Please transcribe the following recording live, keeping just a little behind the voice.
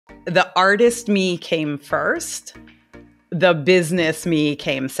the artist me came first. The business me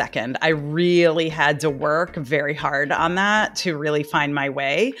came second. I really had to work very hard on that to really find my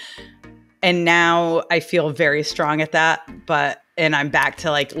way. And now I feel very strong at that, and I'm back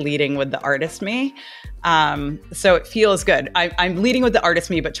to like leading with the artist me. So it feels good. I'm leading with the artist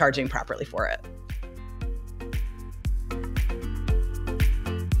me, but charging properly for it.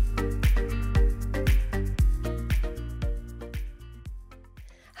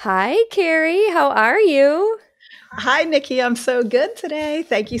 Hi, Carrie. How are you? Hi, Nikki. I'm so good today.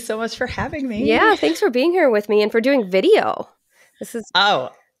 Thank you so much for having me. Yeah, thanks for being here with me and for doing video. This is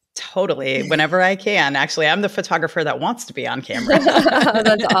totally. Whenever I can. Actually, I'm the photographer that wants to be on camera.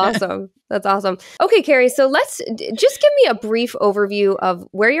 That's awesome. That's awesome. Okay, Carrie. So let's just give me a brief overview of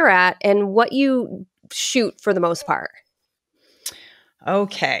where you're at and what you shoot for the most part.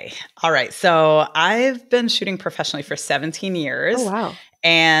 Okay. All right. So I've been shooting professionally for 17 years. Oh, wow.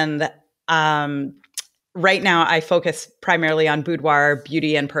 And right now I focus primarily on boudoir,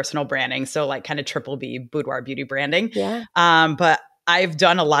 beauty, and personal branding. So like kind of triple B, boudoir beauty branding. Yeah. But I've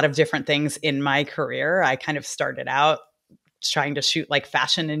done a lot of different things in my career. I kind of started out trying to shoot like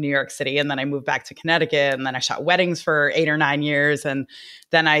fashion in New York City. And then I moved back to Connecticut, and then I shot weddings for 8 or 9 years. And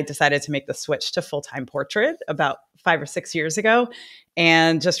then I decided to make the switch to full-time portrait about 5 or 6 years ago,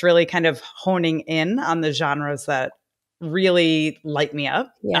 and just really kind of honing in on the genres that really light me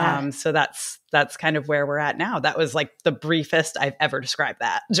up. Yeah. So that's kind of where we're at now. That was like the briefest I've ever described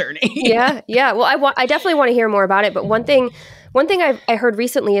that journey. Yeah. Well, I definitely want to hear more about it. But one thing I heard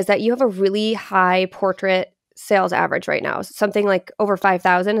recently is that you have a really high portrait sales average right now, something like over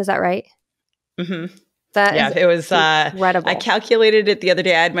 5,000. Is that right? Mm-hmm. It was incredible. I calculated it the other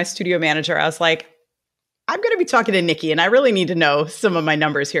day. I had my studio manager. I was like, I'm going to be talking to Nikki, and I really need to know some of my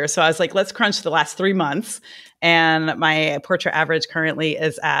numbers here. So I was like, let's crunch the last 3 months. And my portrait average currently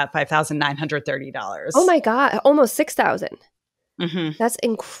is at $5,930. Oh my God. Almost 6,000. Mm-hmm. That's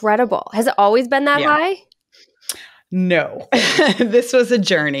incredible. Has it always been that high? No. This was a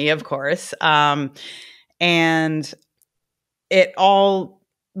journey, of course. And it all,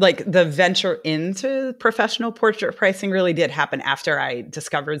 like the venture into professional portrait pricing really did happen after I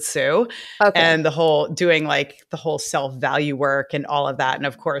discovered Sue. Okay. And the whole self-value work and all of that. And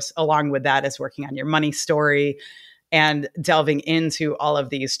of course, along with that is working on your money story and delving into all of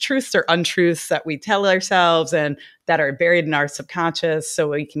these truths or untruths that we tell ourselves and that are buried in our subconscious,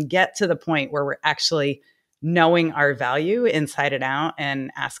 so we can get to the point where we're actually knowing our value inside and out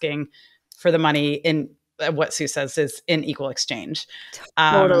and asking for the money in what Sue says is in equal exchange.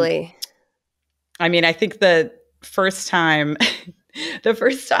 Totally. I mean, I think the first time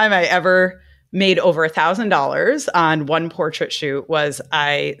I ever made over $1,000 on one portrait shoot was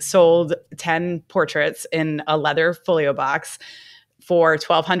I sold 10 portraits in a leather folio box for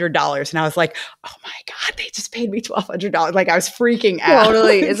 $1,200. And I was like, oh my God, they just paid me $1,200. Like I was freaking out.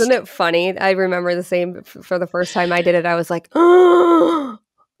 Totally. Isn't it funny? I remember the same for the first time I did it. I was like, oh,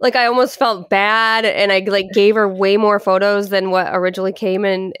 like I almost felt bad, and I like gave her way more photos than what originally came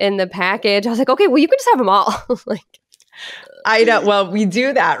in the package. I was like, okay, well, you can just have them all. Like, I know. Well, we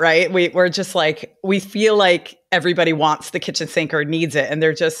do that, right? We're just like, we feel like everybody wants the kitchen sink or needs it, and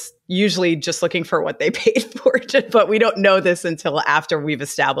they're just usually just looking for what they paid for it. But we don't know this until after we've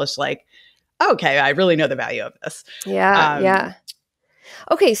established, like, okay, I really know the value of this. Yeah.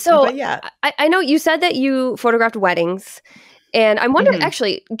 Okay, so yeah. I know you said that you photographed weddings. And I'm wondering,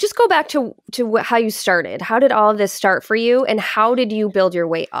 actually, just go back to how you started. How did all of this start for you, and how did you build your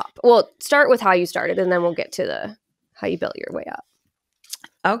way up? Well, start with how you started, and then we'll get to how you built your way up.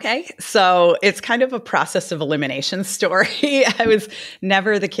 Okay. So it's kind of a process of elimination story. I was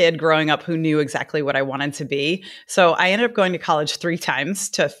never the kid growing up who knew exactly what I wanted to be. So I ended up going to college 3 times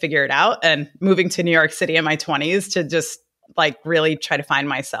to figure it out, and moving to New York City in my 20s to just like really try to find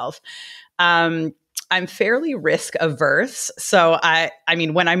myself. I'm fairly risk averse. So I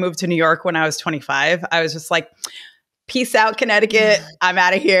mean, when I moved to New York when I was 25, I was just like, peace out, Connecticut. I'm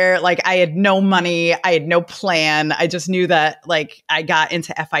out of here. Like I had no money. I had no plan. I just knew that like I got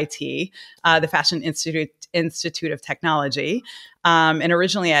into FIT, the Fashion Institute of Technology. And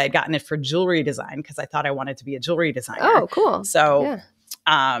originally I had gotten it for jewelry design because I thought I wanted to be a jewelry designer. Oh, cool. So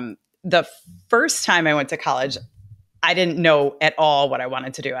the first time I went to college, I didn't know at all what I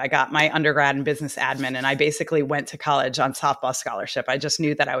wanted to do. I got my undergrad in business admin, and I basically went to college on softball scholarship. I just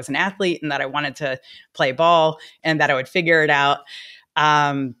knew that I was an athlete and that I wanted to play ball and that I would figure it out.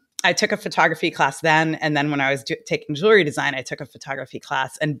 I took a photography class then. And then when I was taking jewelry design, I took a photography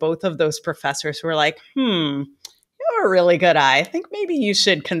class, and both of those professors were like, you have a really good eye. I think maybe you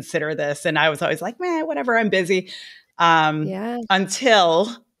should consider this. And I was always like, man, whatever, I'm busy.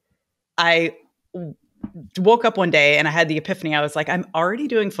 Until I woke up one day and I had the epiphany. I was like, I'm already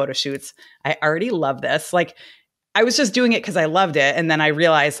doing photo shoots. I already love this. Like, I was just doing it because I loved it. And then I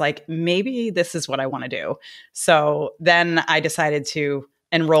realized, like, maybe this is what I want to do. So then I decided to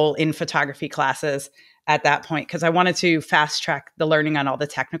enroll in photography classes at that point because I wanted to fast track the learning on all the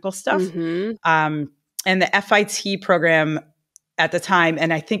technical stuff. Mm-hmm. And the FIT program at the time,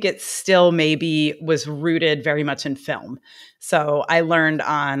 and I think it still maybe was rooted very much in film. So I learned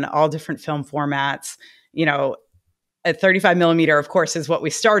on all different film formats. You know, a 35 millimeter, of course, is what we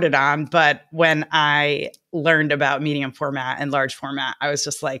started on. But when I learned about medium format and large format, I was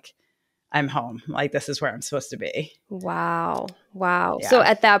just like, I'm home. Like, this is where I'm supposed to be. Wow. Wow. Yeah. So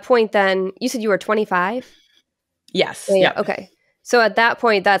at that point, then you said you were 25? Yes. Yeah. Okay. So at that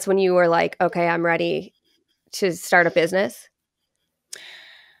point, that's when you were like, okay, I'm ready to start a business?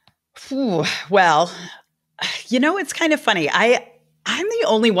 Well, you know, it's kind of funny. I'm the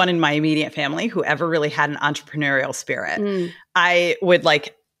only one in my immediate family who ever really had an entrepreneurial spirit. I would,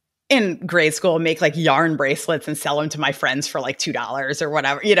 like, in grade school, make like yarn bracelets and sell them to my friends for like $2 or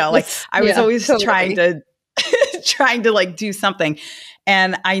whatever. You know, like I was always trying to like do something.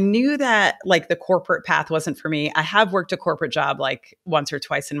 And I knew that like the corporate path wasn't for me. I have worked a corporate job like once or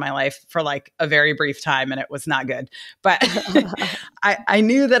twice in my life for like a very brief time, and it was not good. But I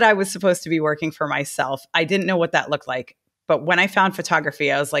knew that I was supposed to be working for myself. I didn't know what that looked like. But when I found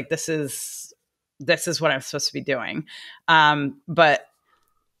photography, I was like, this is what I'm supposed to be doing. But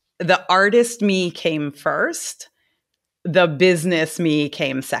the artist me came first. The business me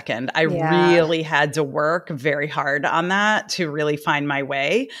came second. I really had to work very hard on that to really find my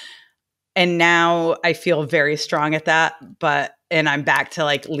way. And now I feel very strong at that, and I'm back to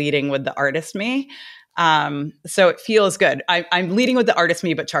like leading with the artist me. So it feels good. I'm leading with the artist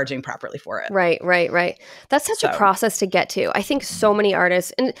me, but charging properly for it. Right. That's such a process to get to. I think so many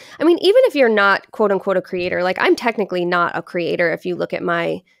artists, and I mean, even if you're not quote unquote a creator, like I'm technically not a creator if you look at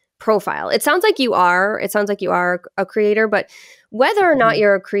my profile. It sounds like you are. It sounds like you are a creator, but whether or not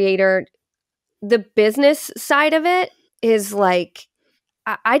you're a creator, the business side of it is like,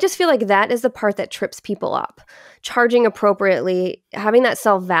 I just feel like that is the part that trips people up. Charging appropriately, having that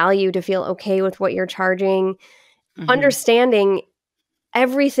self-value to feel okay with what you're charging, understanding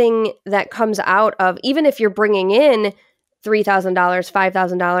everything that comes out of, even if you're bringing in $3,000,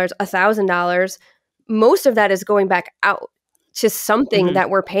 $5,000, $1,000, most of that is going back out to something that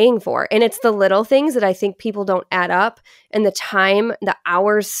we're paying for. And it's the little things that I think people don't add up, and the time, the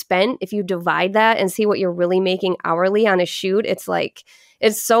hours spent, if you divide that and see what you're really making hourly on a shoot, it's like,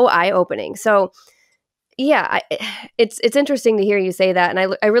 it's so eye-opening. So yeah, it's interesting to hear you say that.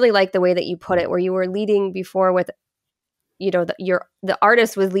 And I really like the way that you put it, where you were leading before with, you know, the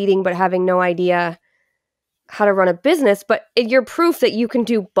artist was leading, but having no idea how to run a business, but you're proof that you can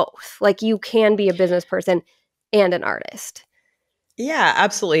do both. Like you can be a business person and an artist. Yeah,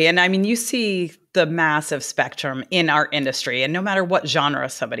 absolutely. And I mean, you see the massive spectrum in our industry, and no matter what genre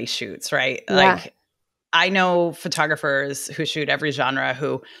somebody shoots, right? Yeah. Like I know photographers who shoot every genre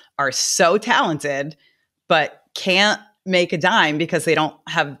who are so talented, but can't make a dime because they don't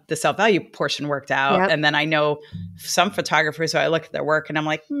have the self-value portion worked out. Yep. And then I know some photographers who I look at their work and I'm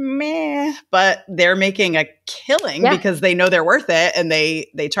like, meh, but they're making a killing because they know they're worth it and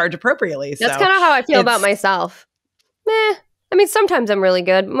they charge appropriately. That's kind of how I feel about myself. Meh. I mean, sometimes I'm really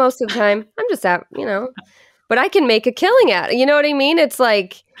good. Most of the time, I'm just at, you know, but I can make a killing at it. You know what I mean? It's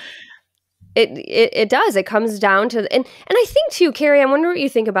like, it does. It comes down to, and I think too, Carrie, I wonder what you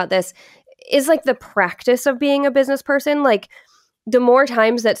think about this, is like the practice of being a business person. Like the more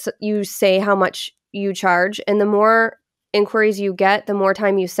times that you say how much you charge and the more inquiries you get, the more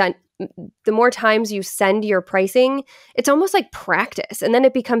times you send your pricing, it's almost like practice. And then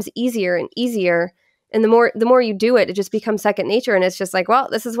it becomes easier and easier. And the more you do it, it just becomes second nature. And it's just like, well,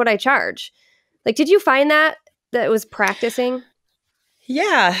 this is what I charge. Like, did you find that it was practicing?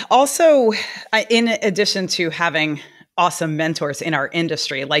 Yeah. Also, in addition to having awesome mentors in our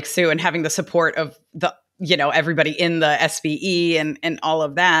industry like Sue and having the support of everybody in the SBE and all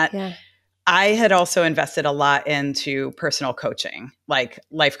of that, I had also invested a lot into personal coaching, like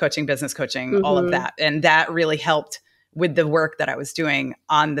life coaching, business coaching, all of that. And that really helped with the work that I was doing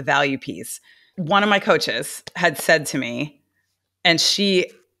on the value piece. One of my coaches had said to me, and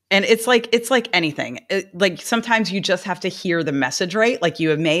it's like anything. Like sometimes you just have to hear the message right. Like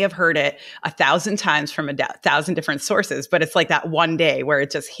you may have heard it 1,000 times from 1,000 different sources, but it's like that one day where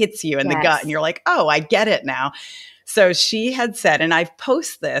it just hits you in the gut and you're like, oh, I get it now. So she had said, and I've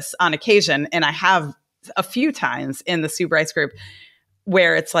posted this on occasion, and I have a few times in the Sue Bryce group,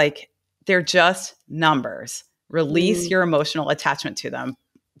 where it's like, they're just numbers. Release your emotional attachment to them.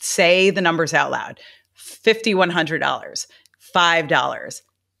 say the numbers out loud. $5,100, $5,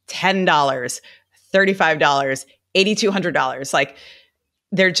 $10, $35, $8,200. Like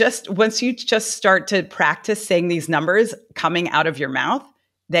they're just, once you just start to practice saying these numbers coming out of your mouth,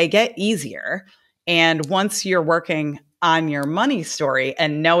 they get easier. And once you're working on your money story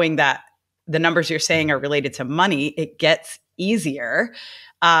and knowing that the numbers you're saying are related to money, it gets easier.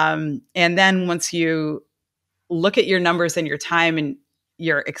 And then once you look at your numbers and your time and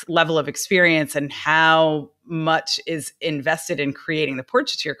your level of experience and how much is invested in creating the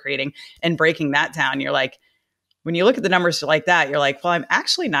portraits you're creating and breaking that down, you're like, when you look at the numbers like that, you're like, well, I'm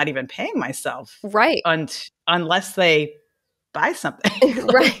actually not even paying myself. Right. Unless they buy something.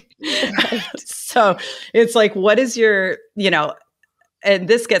 Right. So it's like, what is your, and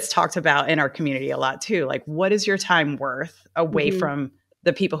this gets talked about in our community a lot too. Like, what is your time worth away from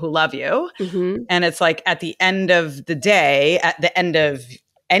the people who love you? And it's like, at the end of the day, at the end of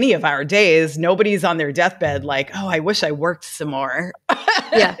any of our days, nobody's on their deathbed like, oh, I wish I worked some more.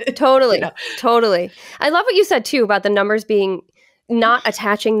 Yeah, totally. Totally. I love what you said too about the numbers being not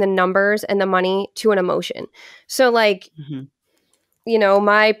attaching the numbers and the money to an emotion. So like,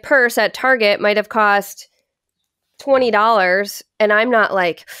 my purse at Target might have cost $20 and I'm not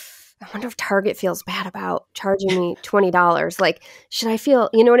like, I wonder if Target feels bad about charging me $20. Like, should I feel,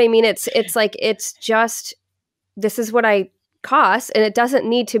 you know what I mean? It's like, it's just, this is what I cost, and it doesn't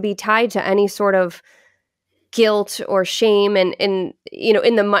need to be tied to any sort of guilt or shame. And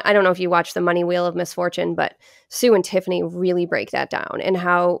I don't know if you watch the Money Wheel of Misfortune, but Sue and Tiffany really break that down, and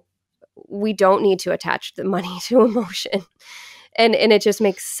how we don't need to attach the money to emotion. And it just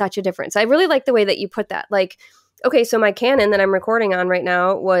makes such a difference. I really like the way that you put that. Like, okay, so my Canon that I'm recording on right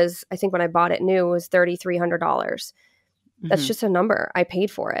now was, I think when I bought it new, was $3,300. That's just a number. I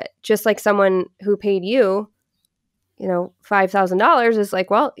paid for it. Just like someone who paid you, $5,000 is like,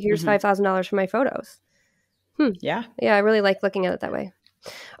 well, here's $5,000 for my photos. Yeah. Yeah, I really like looking at it that way.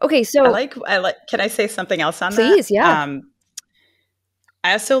 Okay, so I like. Can I say something else on that? Please, yeah.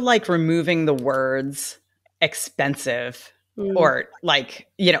 I also like removing the words expensive or like,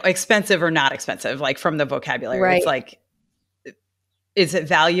 expensive or not expensive, like from the vocabulary. Right. It's like, is it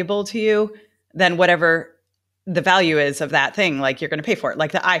valuable to you? Then whatever the value is of that thing, like you're going to pay for it.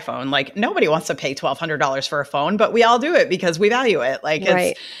 Like the iPhone, like nobody wants to pay $1,200 for a phone, but we all do it because we value it. Like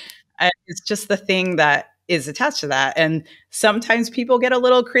it's just the thing that is attached to that. And sometimes people get a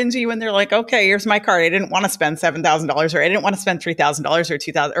little cringy when they're like, okay, here's my card. I didn't want to spend $7,000 or I didn't want to spend $3,000 or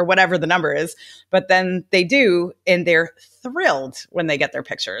 $2,000 or whatever the number is. But then they do, and they're thrilled when they get their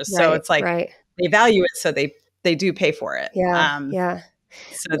pictures. Right, so it's like they value it, so they do pay for it. Yeah.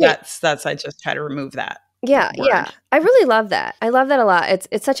 So that's I just try to remove that. Yeah. Word. Yeah. I really love that. I love that a lot.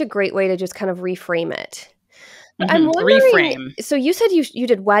 It's such a great way to just kind of reframe it. I'm wondering, so you said you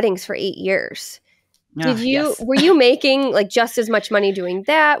did weddings for 8 years. Were you making like just as much money doing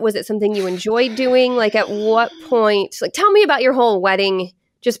that? Was it something you enjoyed doing? Like at what point, like tell me about your whole wedding,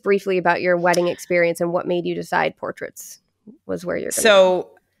 just briefly about your wedding experience and what made you decide portraits was where you're going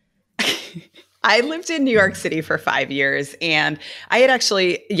to go. I lived in New York City for 5 years, and I had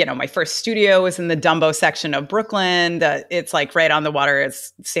actually, my first studio was in the Dumbo section of Brooklyn. It's like right on the water. It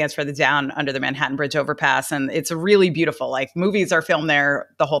stands for the Down under the Manhattan Bridge overpass. And it's really beautiful. Like movies are filmed there,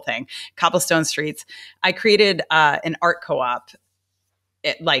 the whole thing, cobblestone streets. I created an art co-op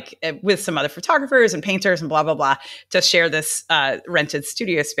with some other photographers and painters and blah, blah, blah, to share this rented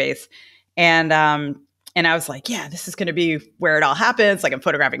studio space. And I was like, yeah, this is going to be where it all happens. Like I'm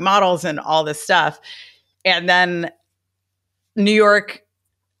photographing models and all this stuff. And then New York,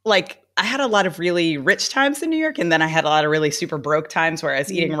 like I had a lot of really rich times in New York. And then I had a lot of really super broke times where I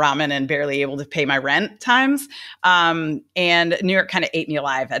was eating ramen and barely able to pay my rent times. And New York kind of ate me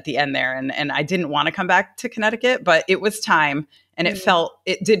alive at the end there. And I didn't want to come back to Connecticut, but it was time. And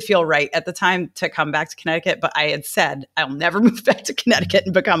it did feel right at the time to come back to Connecticut. But I had said, I'll never move back to Connecticut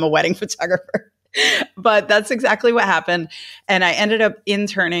and become a wedding photographer. But that's exactly what happened. And I ended up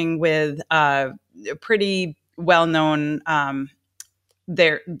interning with a pretty well-known,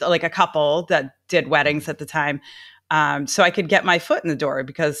 like a couple that did weddings at the time. So I could get my foot in the door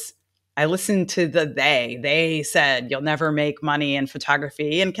because I listened to they said, you'll never make money in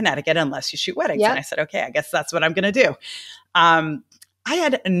photography in Connecticut unless you shoot weddings. Yep. And I said, okay, I guess that's what I'm going to do. I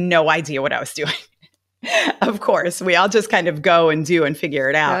had no idea what I was doing. Of course, we all just kind of go and do and figure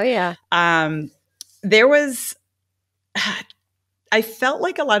it out. Oh, yeah. I felt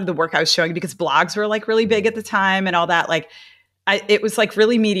like a lot of the work I was showing, because blogs were like really big at the time and all that, like it was like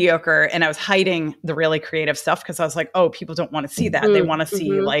really mediocre, and I was hiding the really creative stuff because I was like, oh, people don't want to see that. They want to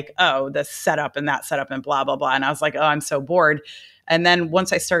see like, oh, the setup and that setup and blah, blah, blah. And I was like, oh, I'm so bored. And then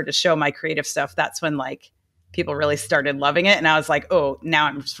once I started to show my creative stuff, that's when like people really started loving it. And I was like, oh, now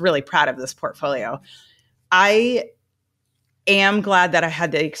I'm just really proud of this portfolio. I am glad that I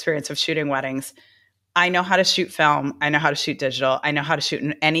had the experience of shooting weddings. I know how to shoot film. I know how to shoot digital. I know how to shoot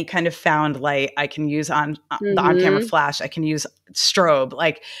in any kind of found light. I can use the on-camera flash. I can use strobe.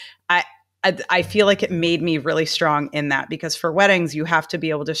 Like I feel like it made me really strong in that, because for weddings, you have to be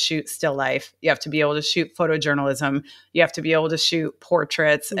able to shoot still life. You have to be able to shoot photojournalism. You have to be able to shoot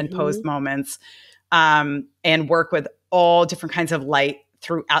portraits and posed moments, and work with all different kinds of light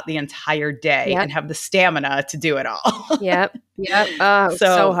throughout the entire day and have the stamina to do it all. Yep. Oh,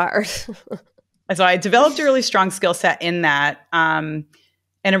 so hard. So I developed a really strong skill set in that, and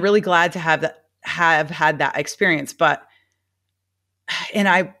I'm really glad to have had that experience. But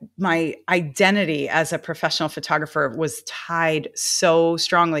my identity as a professional photographer was tied so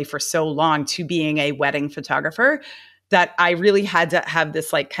strongly for so long to being a wedding photographer that I really had to have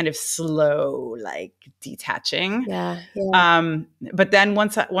this like kind of slow like detaching. But then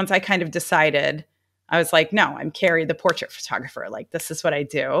once I kind of decided, I was like, no, I'm Carrie, the portrait photographer. Like, this is what I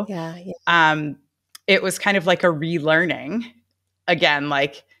do. It was kind of like a relearning again,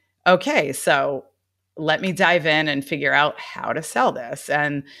 like, okay, so let me dive in and figure out how to sell this.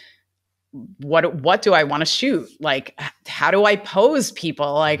 And what do I want to shoot? Like, how do I pose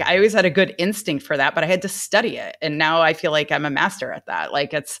people? Like, I always had a good instinct for that, but I had to study it. And now I feel like I'm a master at that.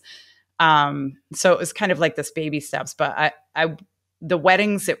 Like, it's, so it was kind of like this baby steps, but the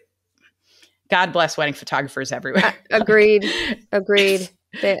weddings, God bless wedding photographers everywhere. Agreed.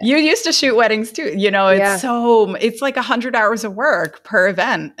 You used to shoot weddings too. You know, it's like 100 hours of work per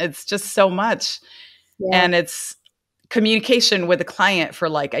event. It's just so much. And it's communication with a client for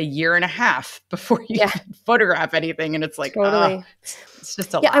like a year and a half before you can photograph anything. And it's like, it's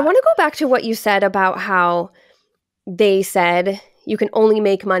just a lot. I want to go back to what you said about how they said you can only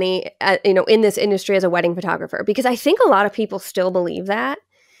make money in this industry as a wedding photographer, because I think a lot of people still believe that.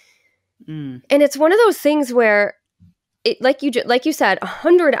 And it's one of those things where like you said,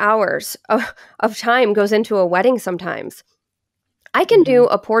 100 hours of time goes into a wedding sometimes. I can do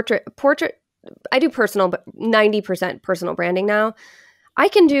a portrait. I do personal, but 90% personal branding now. I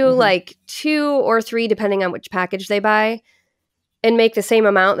can do like 2 or 3, depending on which package they buy, and make the same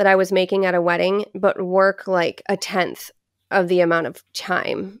amount that I was making at a wedding, but work like a 10th of the amount of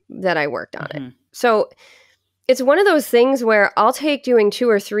time that I worked on it. So it's one of those things where I'll take doing 2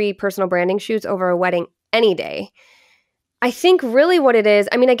 or 3 personal branding shoots over a wedding any day. I think really what it is,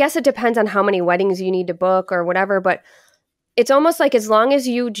 I mean, I guess it depends on how many weddings you need to book or whatever, but it's almost like as long as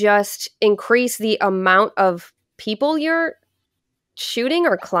you just increase the amount of people you're shooting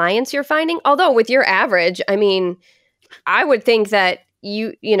or clients you're finding, although with your average, I mean, I would think that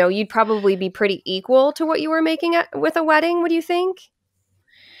you'd probably be pretty equal to what you were making with a wedding. What do you think?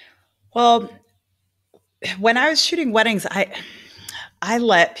 Well, when I was shooting weddings, I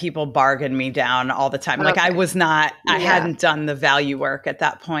let people bargain me down all the time. Like, I was not, I hadn't done the value work at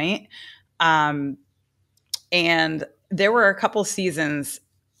that point. And there were a couple seasons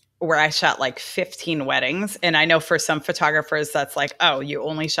where I shot like 15 weddings. And I know for some photographers, that's like, oh, you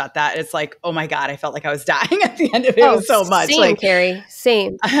only shot that. It's like, oh my God, I felt like I was dying at the end of it. It was so much. Same, Carrie.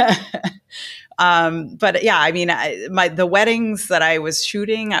 Same. But yeah, I mean, the weddings that I was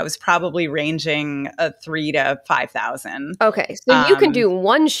shooting, I was probably ranging 3,000 to 5,000. Okay, so you can do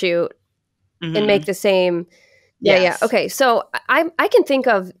one shoot and make the same. Yeah. Okay, so I can think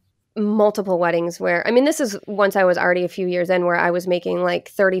of multiple weddings where, I mean, this is once I was already a few years in, where I was making like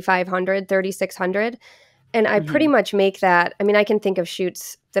 3,500, 3,600, and I pretty much make that. I mean, I can think of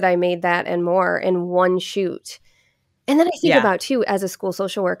shoots that I made that and more in one shoot. And then I think about, too, as a school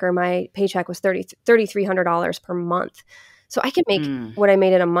social worker, my paycheck was $3,300 per month. So I can make what I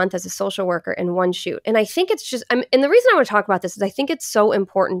made in a month as a social worker in one shoot. And I think it's just, and the reason I want to talk about this is I think it's so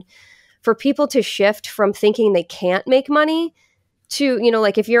important for people to shift from thinking they can't make money to,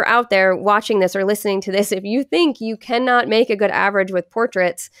 like if you're out there watching this or listening to this, if you think you cannot make a good average with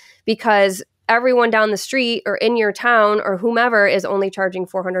portraits because everyone down the street or in your town or whomever is only charging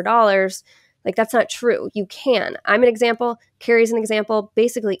 $400, like, that's not true. You can. I'm an example. Carrie's an example.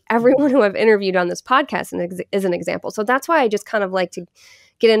 Basically, everyone who I've interviewed on this podcast is an example. So that's why I just kind of like to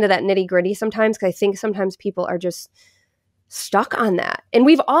get into that nitty gritty sometimes, because I think sometimes people are just stuck on that. And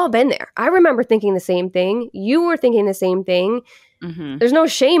we've all been there. I remember thinking the same thing. You were thinking the same thing. There's no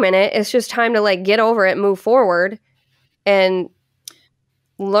shame in it. It's just time to like get over it, move forward, and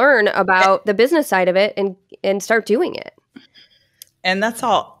learn about the business side of it and start doing it. And that's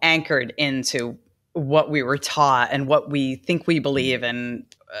all anchored into what we were taught and what we think we believe, and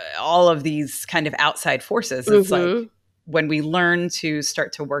all of these kind of outside forces. It's like when we learn to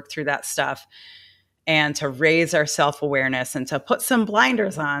start to work through that stuff and to raise our self-awareness and to put some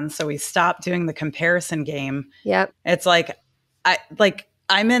blinders on so we stop doing the comparison game. Yep. It's like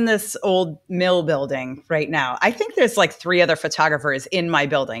I'm in this old mill building right now. I think there's like 3 other photographers in my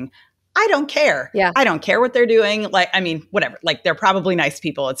building. I don't care. Yeah. I don't care what they're doing. Like, I mean, whatever. Like, they're probably nice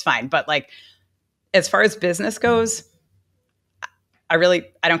people. It's fine. But like, as far as business goes, I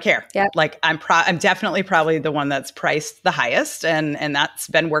don't care. Yep. Like, I'm definitely probably the one that's priced the highest, and that's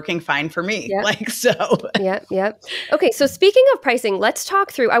been working fine for me. Yep. Like, so. Yep. Okay. So speaking of pricing, let's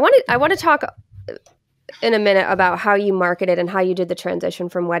talk through, I want to talk in a minute about how you marketed and how you did the transition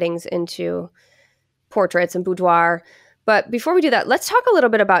from weddings into portraits and boudoir. But before we do that, let's talk a little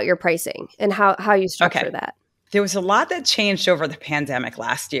bit about your pricing and how you structure that. There was a lot that changed over the pandemic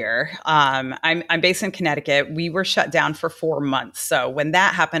last year. I'm based in Connecticut. We were shut down for 4 months. So when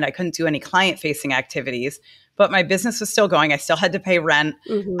that happened, I couldn't do any client-facing activities, but my business was still going. I still had to pay rent.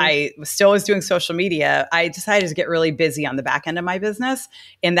 I still was doing social media. I decided to get really busy on the back end of my business,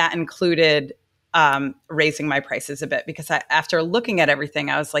 and that included raising my prices a bit, because after looking at everything,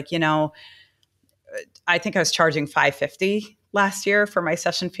 I was like, I think I was charging $550 last year for my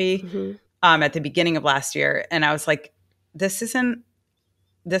session fee at the beginning of last year. And I was like, this isn't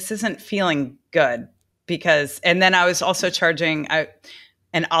feeling good, and then I was also charging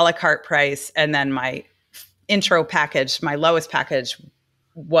an a la carte price. And then my intro package, my lowest package,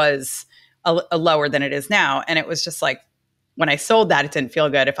 was a lower than it is now. And it was just like, when I sold that, it didn't feel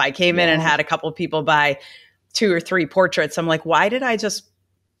good. If I came in and had a couple of people buy 2 or 3 portraits, I'm like, why did I just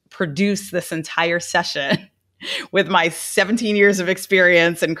produce this entire session with my 17 years of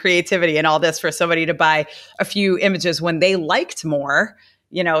experience and creativity and all this for somebody to buy a few images when they liked more,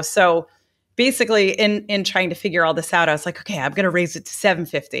 So basically in trying to figure all this out, I was like, okay, I'm going to raise it to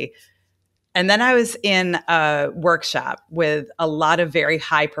 $750. And then I was in a workshop with a lot of very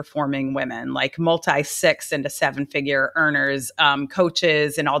high performing women, like multi-6 into 7-figure earners,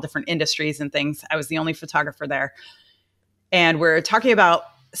 coaches in all different industries and things. I was the only photographer there. And we're talking about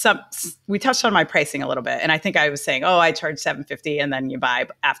we touched on my pricing a little bit. And I think I was saying, I charge $750 and then you buy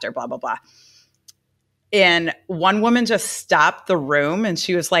after blah, blah, blah. And one woman just stopped the room and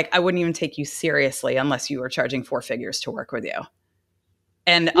she was like, I wouldn't even take you seriously unless you were charging 4 figures to work with you.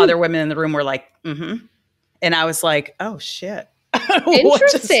 And other women in the room were like, And I was like, oh shit.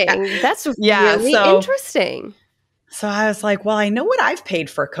 Interesting. That's really interesting. So I was like, well, I know what I've paid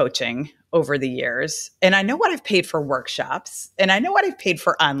for coaching over the years, and I know what I've paid for workshops, and I know what I've paid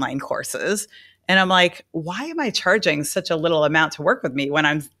for online courses. And I'm like, why am I charging such a little amount to work with me when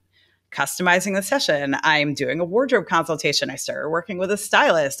I'm customizing the session? I'm doing a wardrobe consultation. I started working with a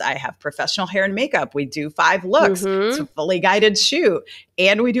stylist. I have professional hair and makeup. We do 5 looks. It's a fully guided shoot.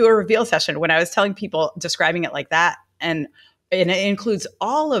 And we do a reveal session. When I was telling people, describing it like that, and it includes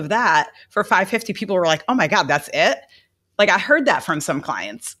all of that for $550, people were like, oh my God, that's it? Like, I heard that from some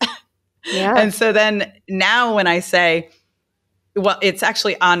clients. Yeah. And so then now when I say, well, it's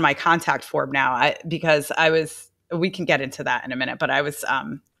actually on my contact form now, because we can get into that in a minute, but I was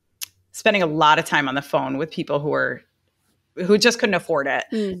spending a lot of time on the phone with people who just couldn't afford it.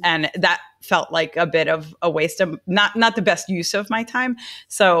 And that felt like a bit of a waste of not the best use of my time.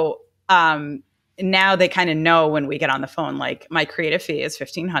 So now they kind of know when we get on the phone, like, my creative fee is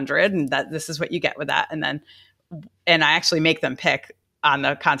 $1,500 and that this is what you get with that. And I actually make them pick on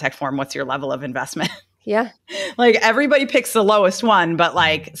the contact form, what's your level of investment? Yeah. Like, everybody picks the lowest one, but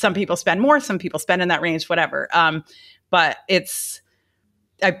like, some people spend more, some people spend in that range, whatever. But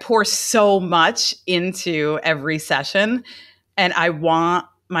I pour so much into every session, and I want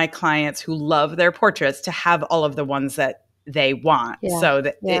my clients who love their portraits to have all of the ones that they want. Yeah. So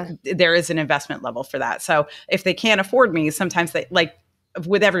that there is an investment level for that. So if they can't afford me, sometimes they, like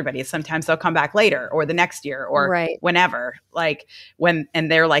with everybody, sometimes they'll come back later or the next year or whenever, like and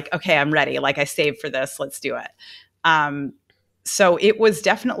they're like, okay, I'm ready. Like, I saved for this. Let's do it. So it was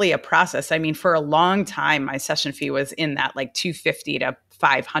definitely a process. I mean, for a long time, my session fee was in that like $250 to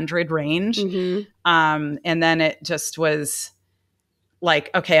 $500 range. And then it just was like,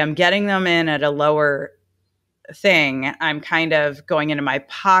 okay, I'm getting them in at a lower thing. I'm kind of going into my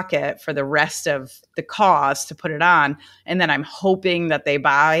pocket for the rest of the cost to put it on. And then I'm hoping that they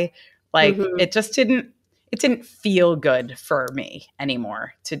buy. Like, it didn't feel good for me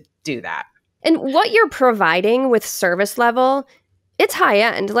anymore to do that. And what you're providing with service level, it's high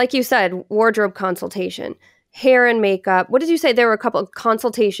end. Like you said, wardrobe consultation, hair and makeup. What did you say? There were a couple of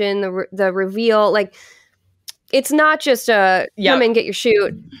consultation, the reveal, like It's not just a come and get your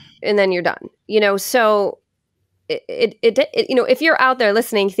shoot and then you're done, so it if you're out there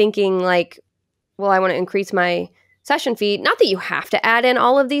listening thinking like, well, I want to increase my session fee, not that you have to add in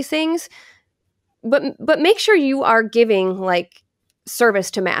all of these things, but make sure you are giving like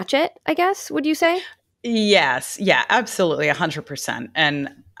service to match it, I guess, would you say? Yes. Yeah, absolutely. 100%. And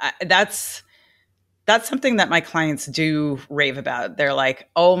that's something that my clients do rave about. They're like,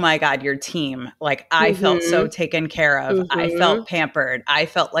 oh my God, your team. Like, I felt so taken care of. I felt pampered. I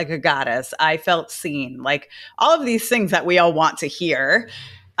felt like a goddess. I felt seen. Like all of these things that we all want to hear.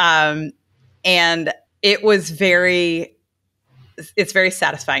 And it's very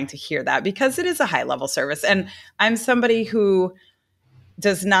satisfying to hear that because it is a high level service. And I'm somebody who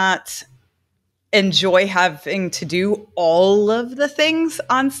does not enjoy having to do all of the things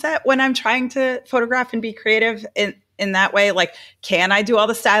on set when I'm trying to photograph and be creative in that way. Like, can I do all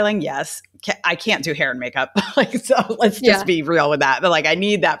the styling? Yes. I can't do hair and makeup. Like, so let's just be real with that. But like, I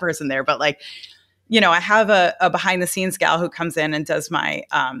need that person there. But like, I have a behind the scenes gal who comes in and does my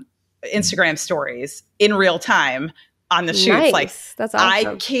Instagram stories in real time on the shoots. Nice. Like, that's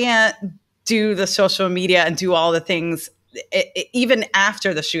awesome. I can't do the social media and do all the things even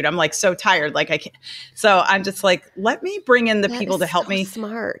after the shoot. I'm like so tired. Like I can't. So I'm just like, let me bring in the people to help me.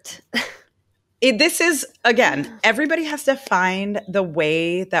 Smart. This is, again, everybody has to find the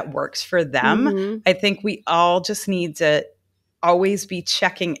way that works for them. I think we all just need to always be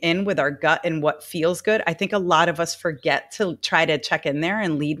checking in with our gut and what feels good. I think a lot of us forget to try to check in there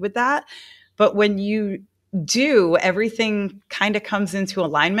and lead with that. But when you do, everything kind of comes into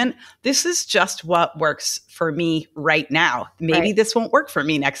alignment. This is just what works for me right now. Maybe this won't work for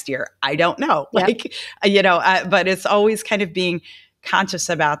me next year. I don't know. Like, but it's always kind of being conscious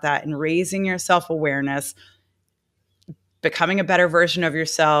about that and raising your self-awareness, becoming a better version of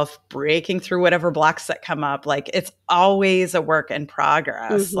yourself, breaking through whatever blocks that come up. Like, it's always a work in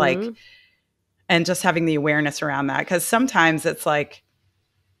progress. Like, and just having the awareness around that. Because sometimes it's like,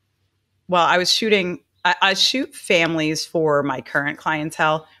 well, I shoot families for my current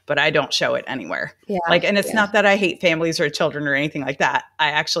clientele, but I don't show it anywhere. Like, and it's not that I hate families or children or anything like that.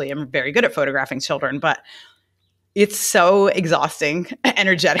 I actually am very good at photographing children, but it's so exhausting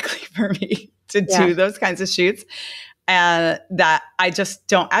energetically for me to do those kinds of shoots, and that I just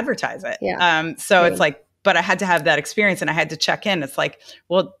don't advertise it. So it's like, but I had to have that experience and I had to check in. It's like,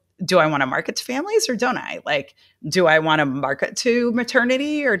 well, do I want to market to families or don't I? Like, do I want to market to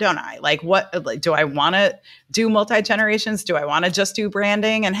maternity or don't I? Like, what, like, do I want to do multi-generations? Do I want to just do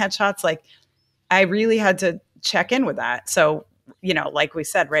branding and headshots? Like, I really had to check in with that. So, like we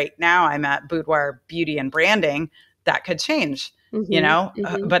said, right now I'm at boudoir beauty and branding. That could change,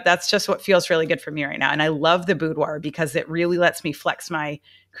 but that's just what feels really good for me right now. And I love the boudoir because it really lets me flex my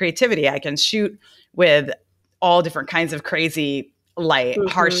creativity. I can shoot with all different kinds of crazy light,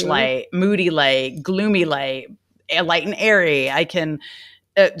 harsh light, moody light, gloomy light, light and airy. I can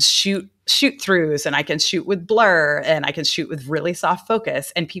shoot throughs, and I can shoot with blur, and I can shoot with really soft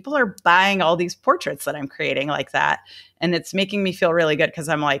focus. And people are buying all these portraits that I'm creating like that. And it's making me feel really good because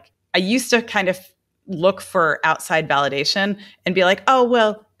I'm like, I used to kind of look for outside validation and be like, oh,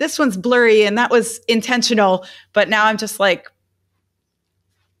 well, this one's blurry and that was intentional. But now I'm just like,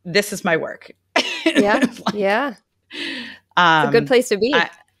 this is my work. It's a good place to be.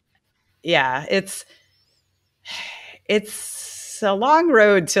 It's a long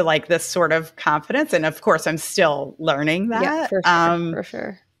road to like this sort of confidence. And of course, I'm still learning that. Yeah, for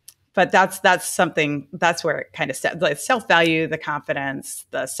sure. But that's something, that's where it kind of steps, like self-value, the confidence,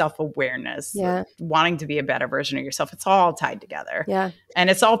 the self-awareness, wanting to be a better version of yourself. It's all tied together. Yeah. And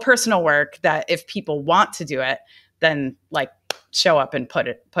it's all personal work that if people want to do it, then like show up and put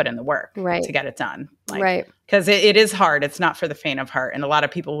in the work to get it done. Like, because it is hard. It's not for the faint of heart. And a lot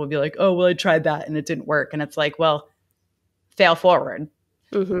of people will be like, oh, well, I tried that and it didn't work. And it's like, well, fail forward.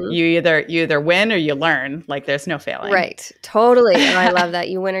 You either win or you learn. Like, there's no failing. Right. Totally. And I love that.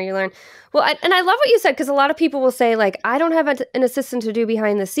 You win or you learn. Well, and I love what you said, because a lot of people will say, like, I don't have an assistant to do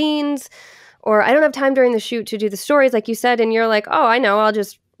behind the scenes, or I don't have time during the shoot to do the stories, like you said. And you're like, oh, I know. I'll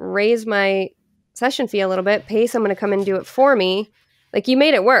just raise my session fee a little bit, pay someone to come and do it for me. Like, you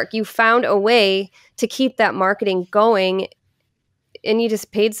made it work. You found a way to keep that marketing going, and you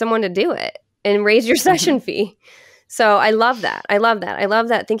just paid someone to do it and raise your session fee. So I love that. I love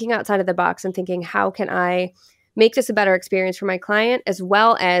that thinking outside of the box and thinking, how can I make this a better experience for my client, as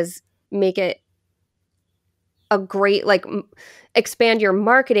well as make it a great, like, expand your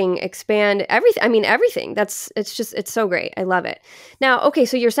marketing, expand everything. I mean, everything. It's so great. I love it. Now, okay,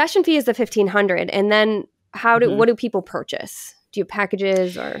 so your session fee is the $1,500, and then what do people purchase? Do you have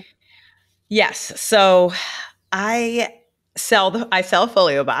packages or? Yes. So I sell a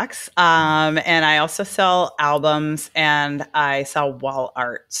folio box, and I also sell albums, and I sell wall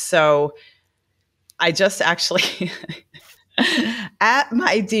art. So I just actually, at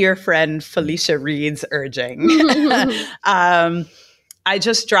my dear friend Felicia Reed's urging, I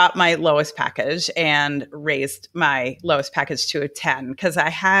just dropped my lowest package and raised my lowest package to a 10 because I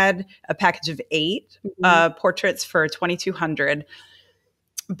had a package of 8 portraits for 2,200.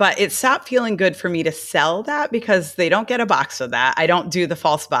 But it stopped feeling good for me to sell that because they don't get a box of that. I don't do the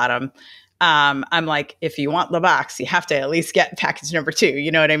false bottom. I'm like, if you want the box, you have to at least get package number 2.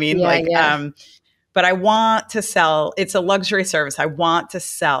 You know what I mean? Yeah. But I want to sell, it's a luxury service. I want to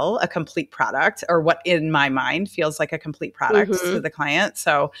sell a complete product, or what in my mind feels like a complete product to the client.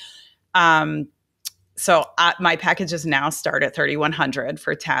 So, my packages now start at 3,100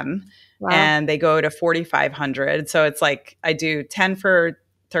 for 10, and they go to 4,500. So it's like I do 10 for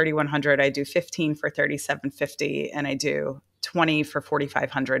 3,100, I do 15 for 3,750, and I do 20 for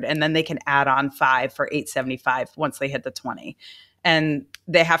 4,500, and then they can add on 5 for 875 once they hit the 20. And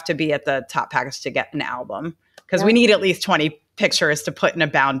they have to be at the top package to get an album because we need at least 20 pictures to put in a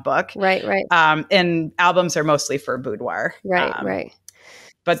bound book. Right. And albums are mostly for boudoir. Right.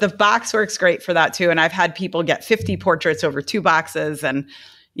 But the box works great for that too. And I've had people get 50 portraits over 2 boxes. And,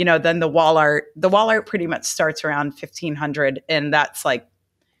 then the wall art pretty much starts around 1,500. And that's like,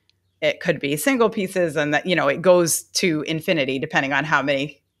 it could be single pieces, and that, it goes to infinity depending on how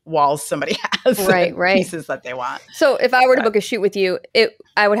many walls somebody has, right. pieces that they want. So if I were to book a shoot with you,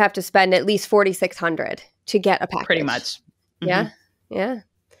 I would have to spend at least 4,600 to get a package. Pretty much. Yeah. Are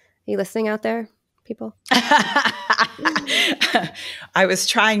you listening out there, people? I was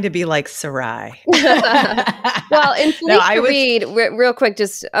trying to be like Sarai. Well, and Felicia Reed, real quick,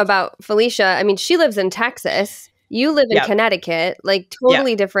 just about Felicia. I mean, she lives in Texas. You live in Connecticut, like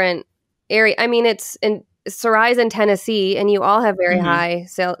totally different area. I mean, Sarai's in Tennessee, and you all have very high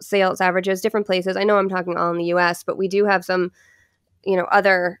sales averages, different places. I know I'm talking all in the U.S., but we do have some,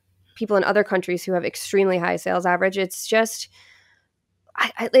 other people in other countries who have extremely high sales average. It's just,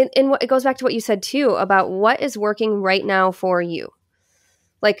 it goes back to what you said too about what is working right now for you.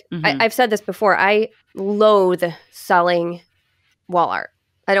 Like I've said this before, I loathe selling wall art.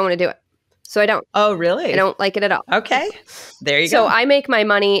 I don't want to do it. So I don't. Oh, really? I don't like it at all. Okay. There you go. So I make my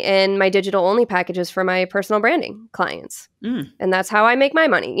money in my digital only packages for my personal branding clients. And that's how I make my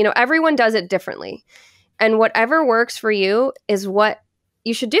money. Everyone does it differently. And whatever works for you is what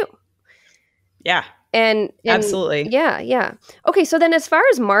you should do. Yeah. And absolutely. Yeah. Okay. So then as far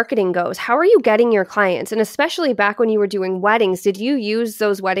as marketing goes, how are you getting your clients? And especially back when you were doing weddings, did you use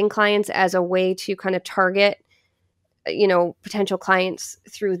those wedding clients as a way to kind of target potential clients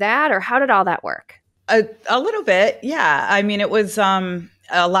through that, or how did all that work? A little bit. Yeah. I mean, it was a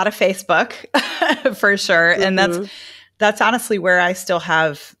lot of Facebook for sure. And that's honestly where I still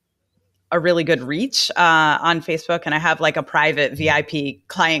have a really good reach on Facebook. And I have like a private VIP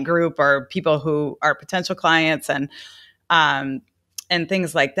client group, or people who are potential clients, and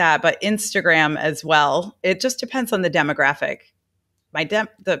things like that. But Instagram as well. It just depends on the demographic.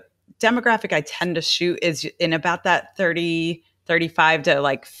 The demographic I tend to shoot is in about that 35 to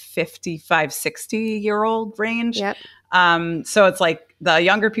like 55, 60-year-old range. Yep. So it's like the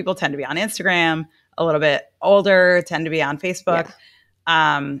younger people tend to be on Instagram, a little bit older tend to be on Facebook.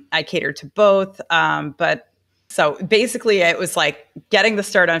 Yeah. I cater to both. But so basically it was like getting the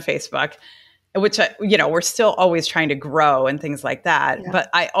start on Facebook, which, we're still always trying to grow and things like that. Yeah.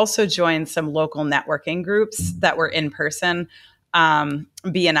 But I also joined some local networking groups that were in person.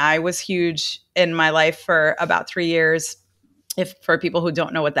 BNI was huge in my life for about 3 years. For people who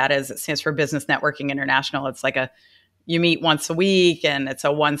don't know what that is, it stands for Business Networking International. It's like you meet once a week, and it's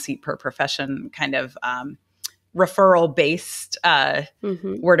a 1 seat per profession kind of referral based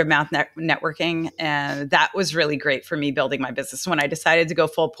word of mouth networking. And that was really great for me building my business. When I decided to go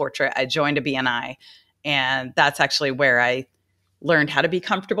full portrait, I joined a BNI, and that's actually where I learned how to be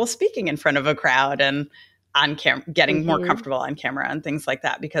comfortable speaking in front of a crowd, and on camera, getting more comfortable on camera and things like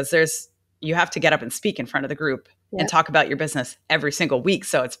that, because you have to get up and speak in front of the group and talk about your business every single week.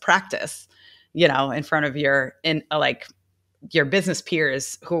 So it's practice, in front of your business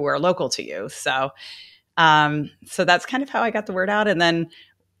peers who are local to you. So that's kind of how I got the word out. And then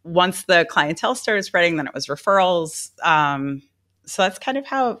once the clientele started spreading, then it was referrals. So that's kind of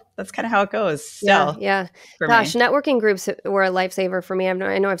how it goes still. Yeah. Gosh, networking groups were a lifesaver for me. I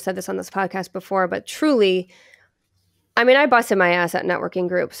know I've said this on this podcast before, but truly, I mean, I busted my ass at networking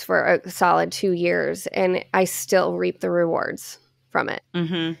groups for a solid 2 years, and I still reap the rewards from it.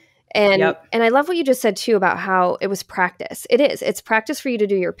 Mm-hmm. And I love what you just said too about how it was practice. It is. It's practice for you to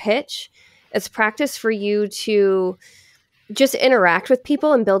do your pitch. It's practice for you to just interact with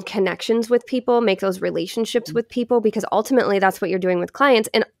people and build connections with people, make those relationships with people, because ultimately that's what you're doing with clients.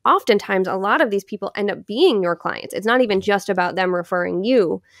 And oftentimes a lot of these people end up being your clients. It's not even just about them referring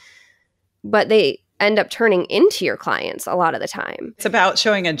you, but they end up turning into your clients a lot of the time. It's about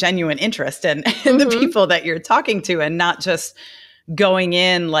showing a genuine interest in the people that you're talking to, and not just going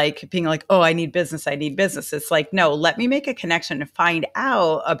in like being like, oh, I need business. It's like, no, let me make a connection and find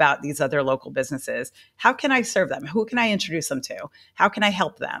out about these other local businesses. How can I serve them? Who can I introduce them to? How can I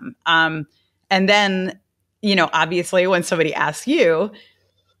help them? And then, obviously when somebody asks you,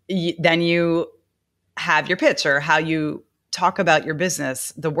 then you have your pitch or how you talk about your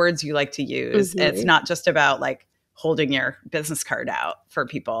business, the words you like to use. It's not just about like holding your business card out for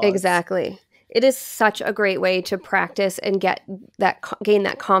people. Exactly. It is such a great way to practice and gain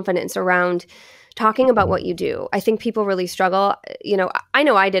that confidence around talking about what you do. I think people really struggle. I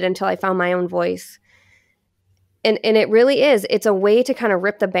know I did until I found my own voice. And it really is. It's a way to kind of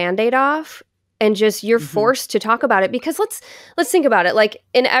rip the Band-Aid off, and just you're forced to talk about it, because let's think about it. Like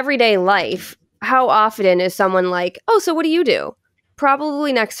in everyday life, how often is someone like, oh, so what do you do?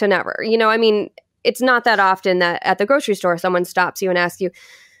 Probably next to never. It's not that often that at the grocery store someone stops you and asks you.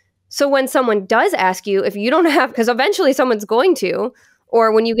 So when someone does ask you, if you don't have, because eventually someone's going to,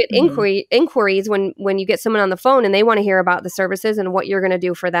 or when you get inquiries, when you get someone on the phone and they want to hear about the services and what you're going to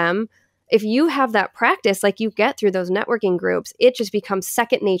do for them, if you have that practice, like you get through those networking groups, it just becomes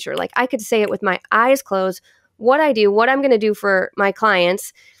second nature. Like I could say it with my eyes closed, what I do, what I'm going to do for my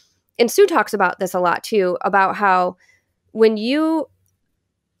clients. And Sue talks about this a lot too, about how when you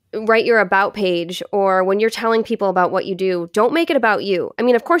write your about page or when you're telling people about what you do, don't make it about you. I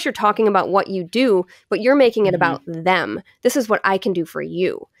mean, of course you're talking about what you do, but you're making it about them. This is what I can do for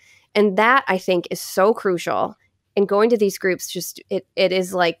you. And that I think is so crucial. And going to these groups, just it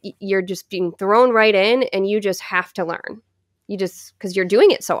is like you're just being thrown right in, and you just have to learn. Because you're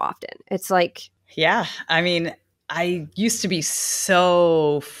doing it so often. It's like, yeah, I mean, I used to be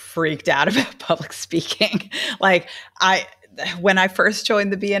so freaked out about public speaking. Like when I first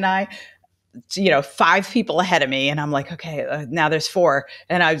joined the BNI, 5 people ahead of me, and I'm like, okay, now there's 4,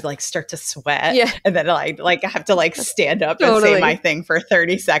 and I would like start to sweat, and then I have to like stand up and say my thing for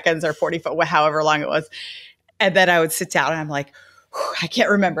 30 seconds or 45, however long it was, and then I would sit down and I'm like, I can't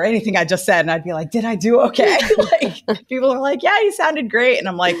remember anything I just said, and I'd be like, did I do okay? Like people are like, yeah, you sounded great, and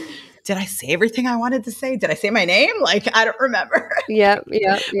I'm like, did I say everything I wanted to say? Did I say my name? Like I don't remember. Yeah.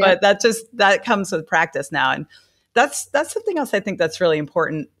 But that comes with practice now, and that's something else I think that's really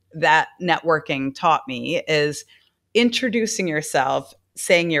important that networking taught me is introducing yourself,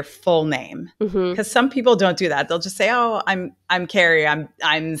 saying your full name. Because some people don't do that. They'll just say, oh, I'm Carrie,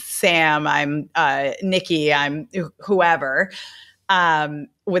 I'm Sam, I'm Nikki, I'm whoever,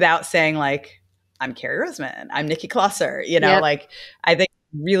 without saying like, I'm Carrie Roseman, I'm Nikki Closser. Like I think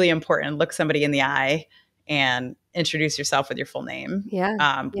it's really important. Look somebody in the eye and introduce yourself with your full name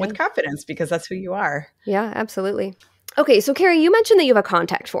with confidence, because that's who you are. Yeah, absolutely. Okay, so Carrie, you mentioned that you have a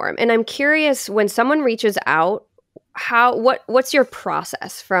contact form, and I'm curious, when someone reaches out, what's your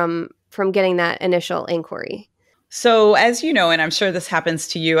process from getting that initial inquiry? So as you know, and I'm sure this happens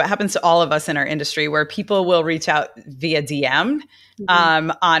to you, it happens to all of us in our industry, where people will reach out via DM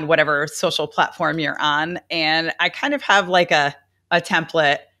on whatever social platform you're on. And I kind of have like a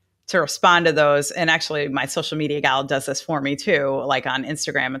template to respond to those. And actually my social media gal does this for me too, like on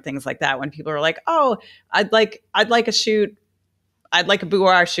Instagram and things like that. When people are like, oh, I'd like a shoot. I'd like a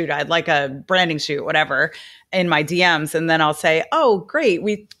boudoir shoot. I'd like a branding shoot, whatever, in my DMs. And then I'll say, oh, great.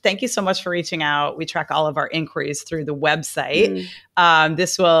 We thank you so much for reaching out. We track all of our inquiries through the website.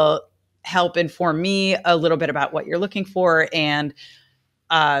 This will help inform me a little bit about what you're looking for, and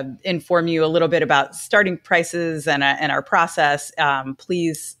inform you a little bit about starting prices and our process.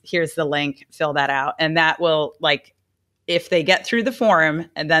 Please, here's the link, fill that out. And that will, like, if they get through the form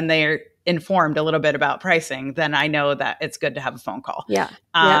and then they're informed a little bit about pricing, then I know that it's good to have a phone call.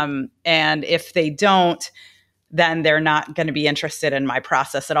 And if they don't, then they're not going to be interested in my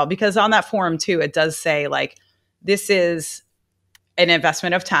process at all. Because on that form too, it does say like, this is an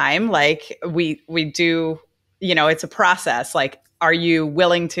investment of time. Like we do, it's a process. Like, are you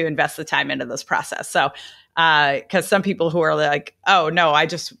willing to invest the time into this process? So, because some people who are like, oh no, I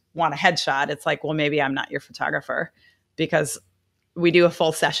just want a headshot. It's like, well, maybe I'm not your photographer, because we do a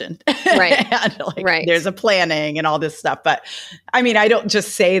full session. Right. And there's a planning and all this stuff. But I mean, I don't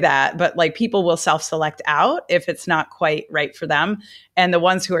just say that, but like people will self-select out if it's not quite right for them. And the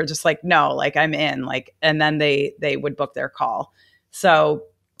ones who are just like, no, like I'm in, like, and then they would book their call. So,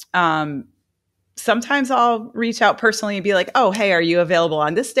 sometimes I'll reach out personally and be like, oh, hey, are you available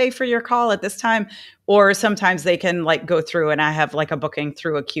on this day for your call at this time? Or sometimes they can like go through and I have like a booking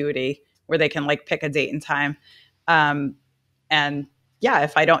through Acuity where they can like pick a date and time. And yeah,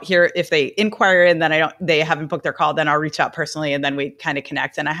 if I don't hear, if they inquire and then they haven't booked their call, then I'll reach out personally and then we kind of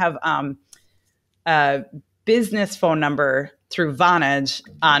connect. And I have a business phone number through Vonage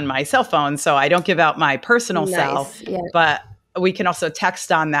on my cell phone. So I don't give out my personal cell, but we can also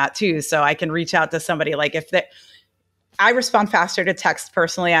text on that too. So I can reach out to somebody like I respond faster to text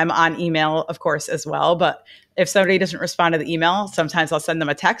personally. I'm on email, of course, as well. But if somebody doesn't respond to the email, sometimes I'll send them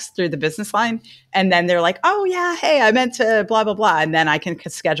a text through the business line. And then they're like, oh, yeah, hey, I meant to blah, blah, blah. And then I can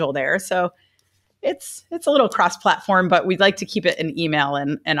schedule there. So it's a little cross-platform, but we'd like to keep it in email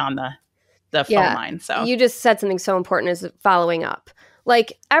and on the phone line. So you just said something so important is following up.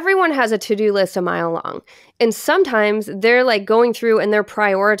 Like everyone has a to-do list a mile long. And sometimes they're like going through and they're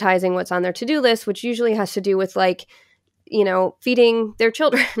prioritizing what's on their to-do list, which usually has to do with like, you know, feeding their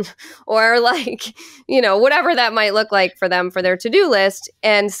children or like, you know, whatever that might look like for them for their to-do list.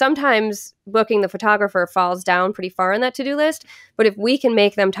 And sometimes booking the photographer falls down pretty far on that to-do list. But if we can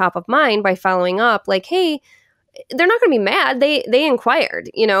make them top of mind by following up, like, hey, they're not going to be mad. They inquired,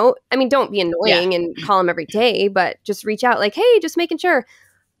 you know, I mean, don't be annoying and call them every day, but just reach out like, hey, just making sure.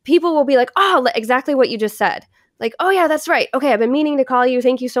 People will be like, oh, exactly what you just said. Like, oh yeah, that's right. Okay, I've been meaning to call you.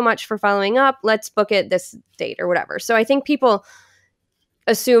 Thank you so much for following up. Let's book it this date or whatever. So I think people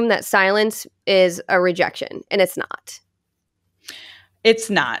assume that silence is a rejection, and it's not. It's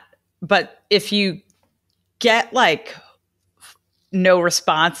not. But if you get like no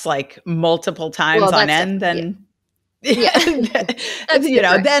response like multiple times on end, then you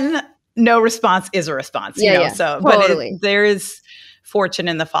know, then no response is a response. You know, so totally. But there is fortune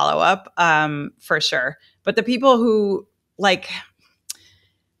in the follow up, for sure. But the people who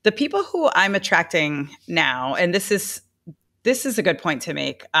I'm attracting now, and this is a good point to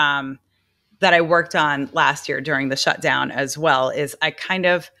make, that I worked on last year during the shutdown as well, is I kind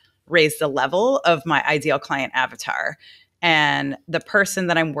of raised the level of my ideal client avatar. And the person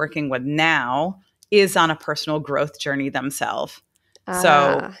that I'm working with now is on a personal growth journey themselves.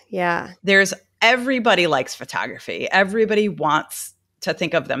 So everybody likes photography. Everybody wants to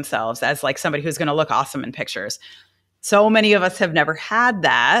think of themselves as like somebody who's going to look awesome in pictures. So many of us have never had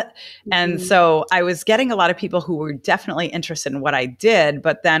that. And so I was getting a lot of people who were definitely interested in what I did,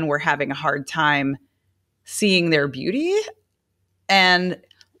 but then were having a hard time seeing their beauty. And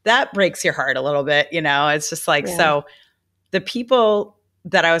that breaks your heart a little bit, you know. It's just like, so the people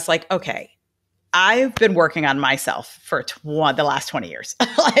that I was like, okay, I've been working on myself for the last 20 years,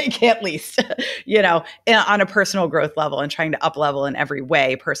 like at least, you know, on a personal growth level and trying to up level in every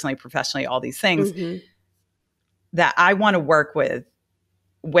way, personally, professionally, all these things, that I want to work with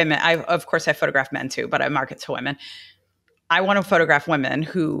women. Of course, I photograph men too, but I market to women. I want to photograph women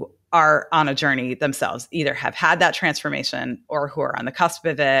who are on a journey themselves, either have had that transformation or who are on the cusp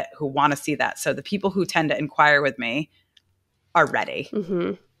of it, who want to see that. So the people who tend to inquire with me are ready.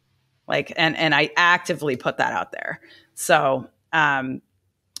 Like, and I actively put that out there. So,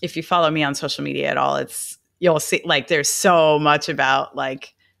 if you follow me on social media at all, you'll see like, there's so much about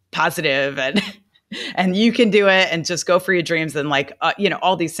like positive and you can do it and just go for your dreams and like, you know,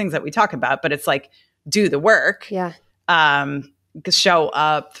 all these things that we talk about, but it's like, do the work, show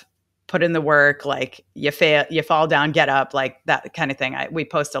up, put in the work, like you fail, you fall down, get up, like that kind of thing. We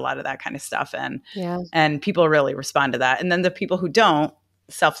post a lot of that kind of stuff and people really respond to that. And then the people who don't,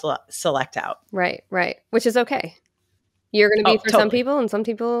 select out. Right. Which is okay. You're going to be for some people, and some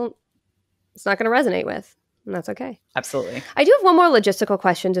people it's not going to resonate with, and that's okay. Absolutely. I do have one more logistical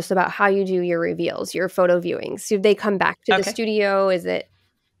question just about how you do your reveals, your photo viewings. Do they come back to the studio? Is it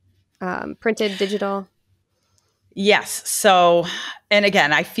printed, digital? Yes. So, and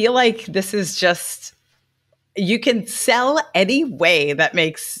again, I feel like this is just, you can sell any way that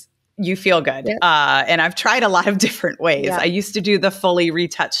makes you feel good. And I've tried a lot of different ways. I used to do the fully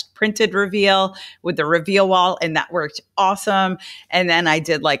retouched printed reveal with the reveal wall, and that worked awesome. And then I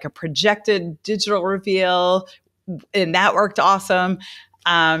did like a projected digital reveal, and that worked awesome.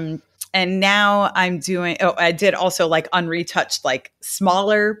 And now I'm doing, I did also like unretouched, like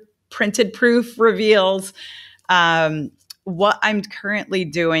smaller printed proof reveals. What I'm currently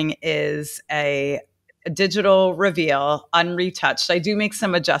doing is a digital reveal, unretouched. I do make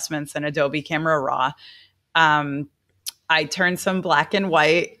some adjustments in Adobe Camera Raw. I turn some black and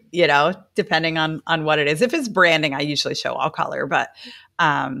white, you know, depending on what it is. If it's branding, I usually show all color, but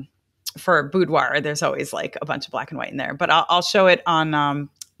for boudoir, there's always like a bunch of black and white in there. But I'll show it on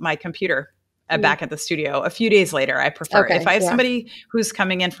my computer back at the studio a few days later. I prefer if I have somebody who's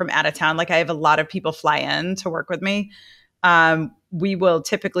coming in from out of town, like I have a lot of people fly in to work with me. We will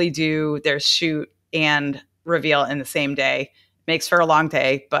typically do their shoot and reveal in the same day. Makes for a long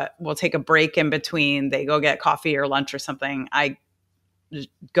day, but we'll take a break in between. They go get coffee or lunch or something. I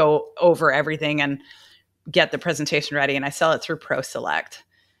go over everything and get the presentation ready, and I sell it through Pro Select.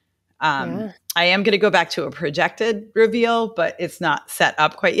 I am going to go back to a projected reveal, but it's not set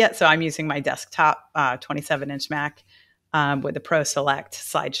up quite yet. So I'm using my desktop 27-inch Mac with the Pro Select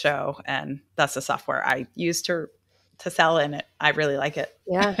slideshow, and that's the software I use to sell, and I really like it.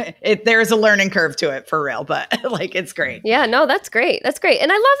 Yeah. There's a learning curve to it for real, but like it's great. Yeah, no, that's great. That's great.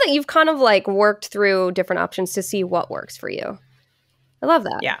 And I love that you've kind of like worked through different options to see what works for you. I love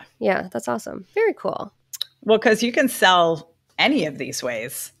that. Yeah. Yeah, that's awesome. Very cool. Well, because you can sell any of these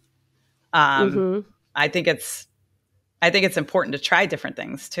ways. I think it's important to try different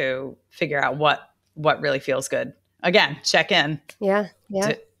things to figure out what really feels good. Again, check in. Yeah.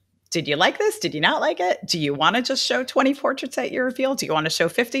 Yeah. Did you like this? Did you not like it? Do you want to just show 20 portraits at your reveal? Do you want to show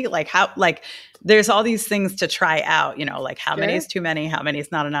 50? Like there's all these things to try out, like how many is too many? How many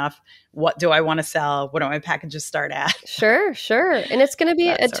is not enough? What do I want to sell? What do my packages start at? Sure. And it's going to be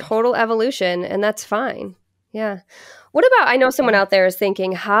a total evolution, and that's fine. Yeah. What about, I know someone out there is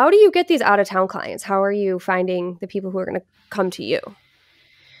thinking, how do you get these out of town clients? How are you finding the people who are going to come to you?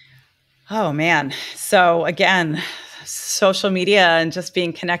 Oh man. So again, social media and just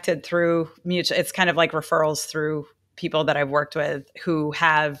being connected through mutual, it's kind of like referrals through people that I've worked with who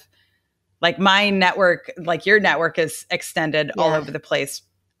have, like my network, like your network is extended all over the place.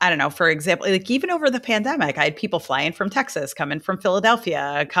 I don't know, for example, like even over the pandemic, I had people fly in from Texas, come in from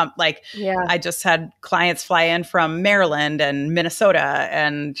Philadelphia, I just had clients fly in from Maryland and Minnesota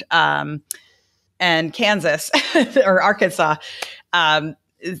and Kansas or Arkansas.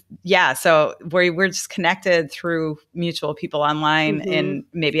 So we're just connected through mutual people online, and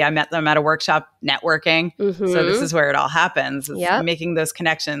maybe I met them at a workshop networking. So this is where it all happens. It's making those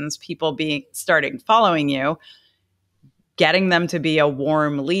connections, people starting following you, getting them to be a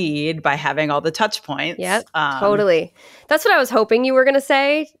warm lead by having all the touch points. Yep, totally. That's what I was hoping you were going to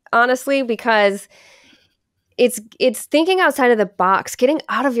say, honestly, because it's thinking outside of the box, getting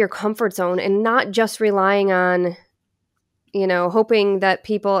out of your comfort zone and not just relying on hoping that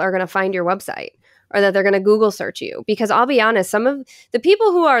people are going to find your website or that they're going to Google search you. Because I'll be honest, some of the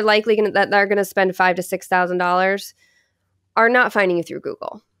people who are likely that are going to spend $5,000 to $6,000 are not finding you through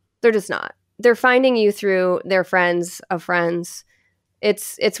Google. They're just not. They're finding you through their friends of friends.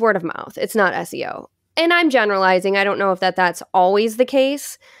 It's word of mouth. It's not SEO. And I'm generalizing. I don't know if that's always the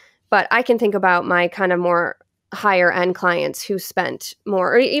case, but I can think about my kind of more higher end clients who spent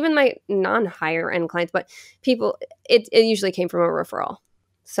more, or even my non-higher end clients, but people, it usually came from a referral.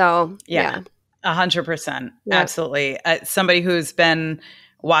 So yeah. 100%. Absolutely. Somebody who's been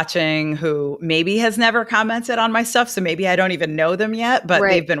watching who maybe has never commented on my stuff. So maybe I don't even know them yet, but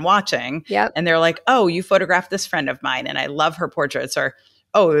they've been watching and they're like, oh, you photographed this friend of mine and I love her portraits, or,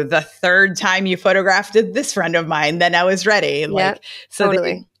 oh, the third time you photographed this friend of mine, then I was ready.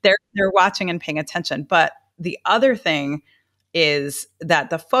 Totally. They're watching and paying attention. But the other thing is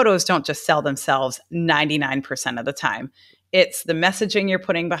that the photos don't just sell themselves 99% of the time. It's the messaging you're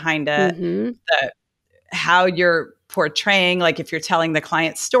putting behind it, how you're portraying, like if you're telling the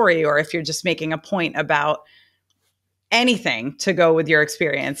client's story or if you're just making a point about anything to go with your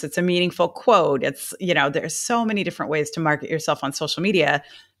experience. It's a meaningful quote. It's, there's so many different ways to market yourself on social media,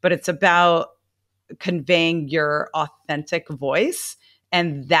 but it's about conveying your authentic voice.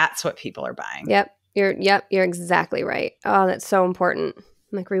 And that's what people are buying. Yep. You're exactly right. Oh, that's so important.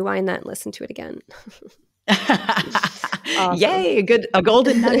 I'm like, rewind that and listen to it again. Awesome. Yay, a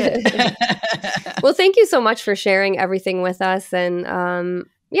golden nugget. Well, thank you so much for sharing everything with us. And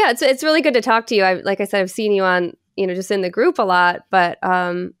it's really good to talk to you. Like I said, I've seen you on, just in the group a lot, but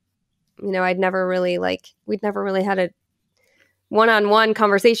we'd never really had a one-on-one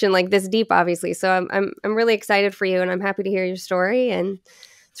conversation like this deep, obviously. So I'm really excited for you, and I'm happy to hear your story, and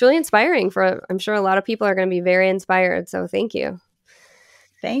it's really inspiring I'm sure a lot of people are going to be very inspired. So thank you.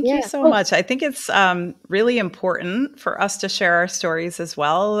 Thank you so much. I think it's really important for us to share our stories as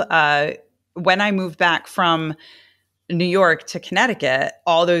well. When I moved back from New York to Connecticut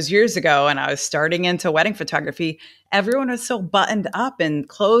all those years ago, and I was starting into wedding photography, everyone was so buttoned up and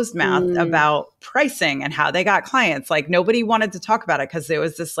closed mouthed about pricing and how they got clients. Like nobody wanted to talk about it because there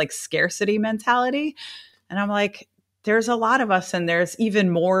was this like scarcity mentality. And I'm like, there's a lot of us and there's even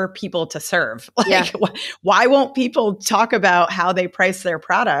more people to serve. Why won't people talk about how they price their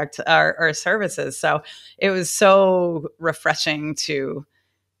product or services? So it was so refreshing to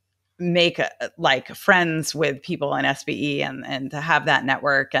make like friends with people in SBE and to have that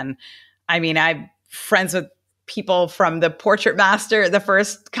network. And I mean, I'm friends with people from the Portrait Master, the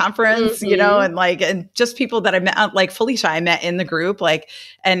first conference, you know, and like, and just people that I met, like Felicia, I met in the group, like,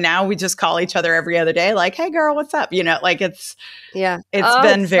 and now we just call each other every other day, like, hey girl, what's up? You know, like it's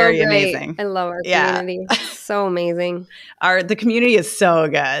been very so amazing. I love our community. So amazing. The community is so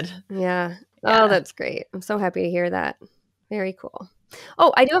good. Yeah. Oh, that's great. I'm so happy to hear that. Very cool.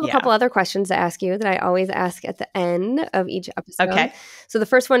 Oh, I do have a couple other questions to ask you that I always ask at the end of each episode. Okay. So the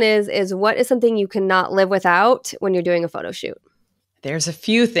first one is what is something you cannot live without when you're doing a photo shoot? There's a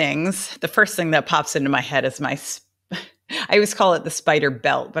few things. The first thing that pops into my head is I always call it the spider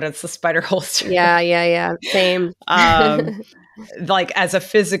belt, but it's the spider holster. Yeah. Same. Like as a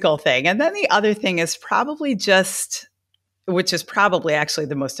physical thing. And then the other thing is probably just, which is probably actually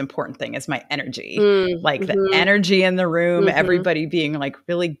the most important thing, is my energy. Like the energy in the room, everybody being like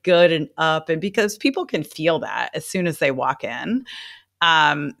really good and up. And because people can feel that as soon as they walk in.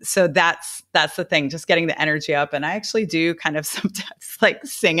 So that's the thing, just getting the energy up. And I actually do kind of sometimes like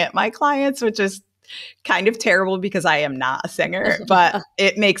sing at my clients, which is kind of terrible because I am not a singer, but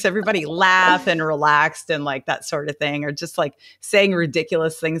it makes everybody laugh and relaxed and like that sort of thing, or just like saying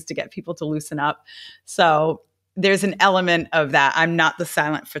ridiculous things to get people to loosen up. So there's an element of that. I'm not the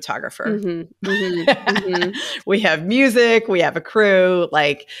silent photographer. We have music, we have a crew,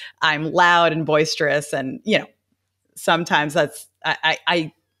 like I'm loud and boisterous. And, you know, sometimes that's,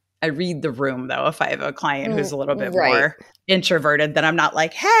 I read the room though. If I have a client who's a little bit more introverted, then I'm not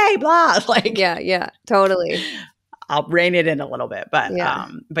like, hey, blah, like, yeah, totally. I'll rein it in a little bit. But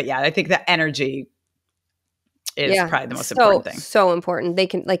yeah, I think the energy is probably the most important thing. So important. They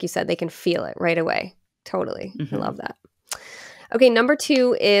can, like you said, they can feel it right away. Totally. I love that. Okay. Number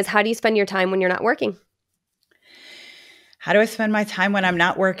 2 is, how do you spend your time when you're not working? How do I spend my time when I'm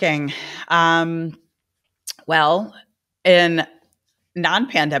not working? Well, in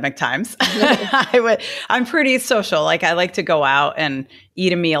non-pandemic times, I'm pretty social. Like I like to go out and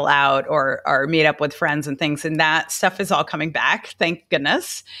eat a meal out or meet up with friends and things. And that stuff is all coming back. Thank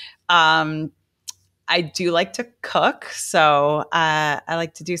goodness. I do like to cook. So I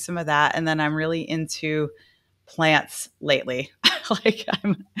like to do some of that. And then I'm really into plants lately. Like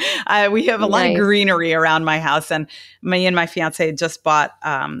we have a lot of greenery around my house, and me and my fiance just bought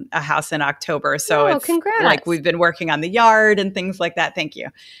a house in October. So it's congrats. Like we've been working on the yard and things like that. Thank you.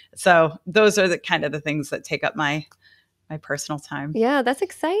 So those are the kind of the things that take up my personal time. Yeah, that's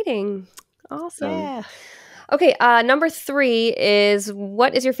exciting. Awesome. Yeah. Okay. Number 3 is,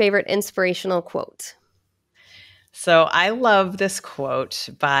 what is your favorite inspirational quote? So I love this quote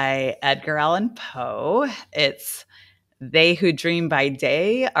by Edgar Allan Poe. It's, "They who dream by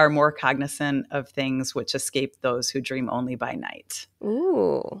day are more cognizant of things which escape those who dream only by night."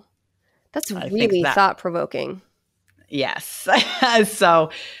 Ooh, that's really thought-provoking. Yes. So,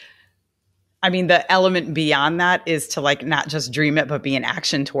 I mean, the element beyond that is to like not just dream it, but be in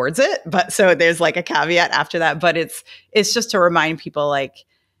action towards it. But so there's like a caveat after that. But it's just to remind people, like,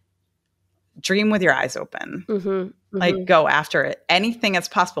 dream with your eyes open. Like go after it. Anything that's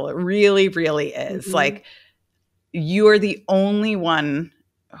possible. It really, really is. Like, you are the only one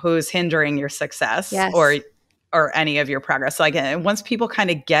who's hindering your success or any of your progress. Like, once people kind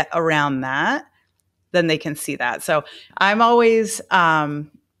of get around that, then they can see that. So I'm always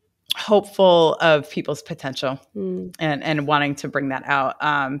hopeful of people's potential and wanting to bring that out.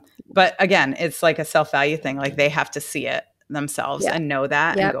 But again, it's like a self-value thing. Like they have to see it themselves and know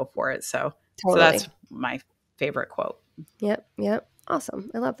that and go for it. So that's my favorite quote. Yep. Awesome.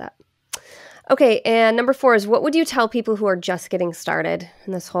 I love that. Okay. And number 4 is, what would you tell people who are just getting started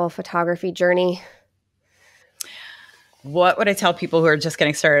in this whole photography journey? What would I tell people who are just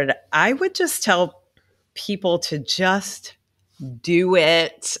getting started? I would just tell people to just do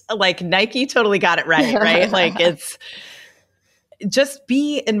it. Like Nike totally got it right? Like it's just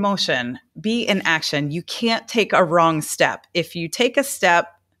be in motion, be in action. You can't take a wrong step. If you take a step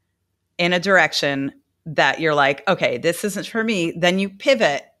in a direction that you're like, okay, this isn't for me, then you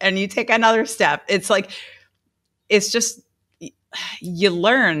pivot and you take another step. It's like, it's just, you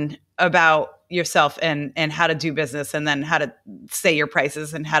learn about yourself and how to do business, and then how to say your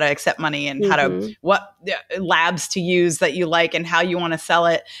prices and how to accept money and how to, what labs to use that you like and how you want to sell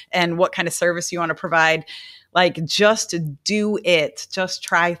it and what kind of service you want to provide. Like, just do it. Just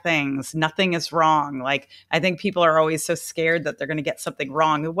try things. Nothing is wrong. Like, I think people are always so scared that they're going to get something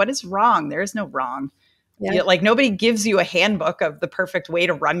wrong. What is wrong? There is no wrong. Like, nobody gives you a handbook of the perfect way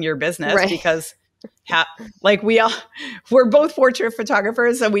to run your business because Like we're both portrait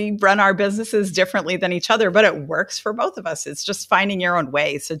photographers and we run our businesses differently than each other, but it works for both of us. It's just finding your own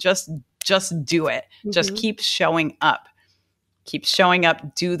way. So just do it. Just keep showing up. Keep showing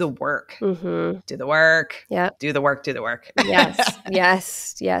up. Do the work. Do the work. Yeah. Do the work. Do the work. Yes.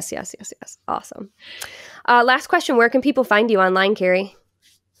 Awesome. Last question. Where can people find you online, Carrie?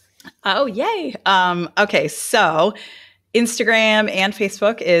 Oh, yay. Okay. So Instagram and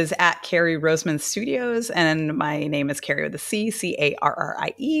Facebook is at Carrie Roseman Studios. And my name is Carrie with a C, Carrie.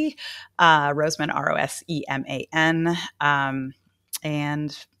 Roseman, Roseman.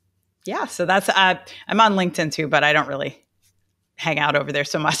 And yeah, so that's, I'm on LinkedIn too, but I don't really hang out over there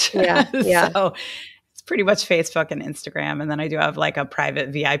so much. Yeah. So it's pretty much Facebook and Instagram. And then I do have like a private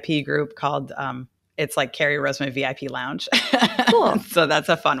VIP group called, it's like Carrie Roseman VIP Lounge. Cool. So that's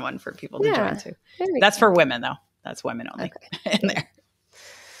a fun one for people to join too. That's for women though. That's women only in there.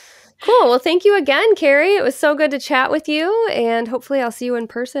 Cool. Well, thank you again, Carrie. It was so good to chat with you. And hopefully I'll see you in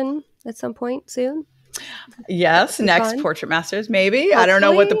person at some point soon. Yes. Next fun. Portrait Masters, maybe. Hopefully. I don't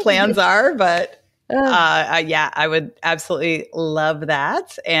know what the plans are, but yeah, I would absolutely love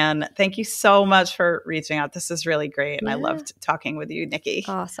that. And thank you so much for reaching out. This is really great. And I loved talking with you, Nikki.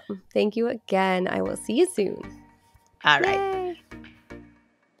 Awesome. Thank you again. I will see you soon. All right. Yay.